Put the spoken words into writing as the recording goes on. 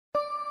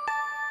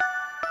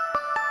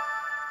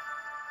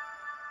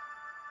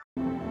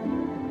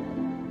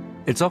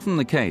It's often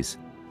the case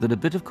that a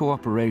bit of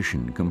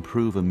cooperation can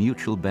prove a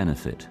mutual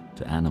benefit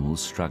to animals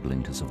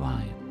struggling to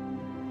survive.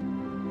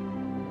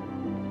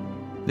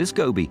 This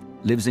goby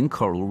lives in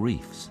coral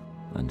reefs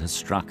and has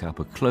struck up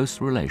a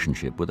close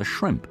relationship with a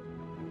shrimp.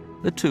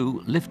 The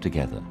two live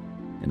together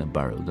in a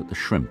burrow that the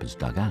shrimp has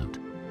dug out.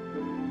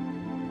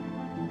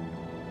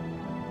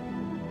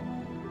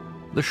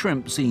 The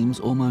shrimp seems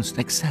almost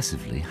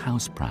excessively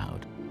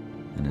house-proud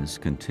and is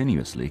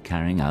continuously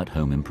carrying out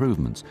home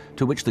improvements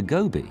to which the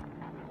goby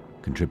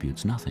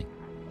contributes nothing.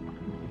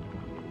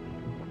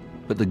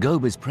 But the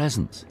goby's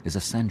presence is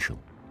essential,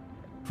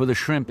 for the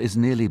shrimp is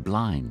nearly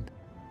blind,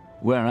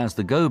 whereas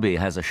the goby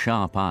has a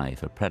sharp eye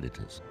for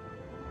predators.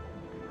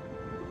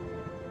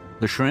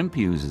 The shrimp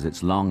uses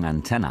its long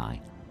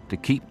antennae to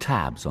keep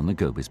tabs on the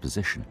goby's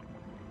position.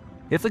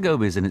 If the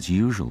goby is in its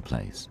usual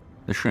place,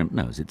 the shrimp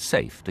knows it's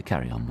safe to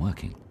carry on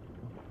working.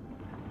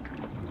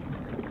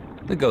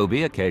 The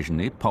goby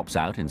occasionally pops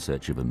out in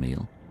search of a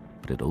meal,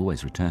 but it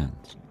always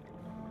returns.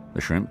 The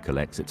shrimp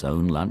collects its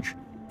own lunch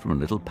from a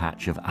little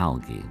patch of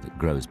algae that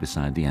grows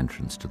beside the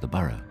entrance to the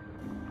burrow.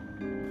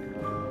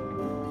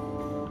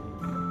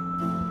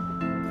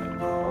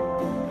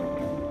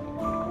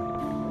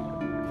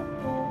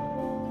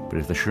 But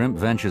if the shrimp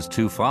ventures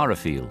too far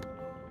afield,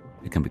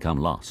 it can become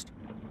lost.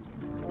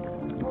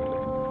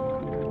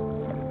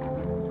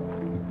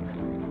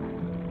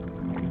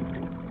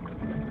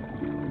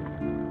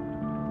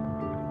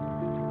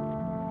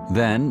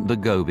 Then the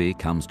goby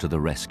comes to the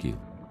rescue,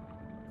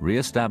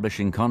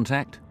 re-establishing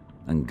contact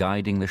and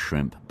guiding the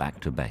shrimp back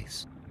to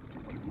base.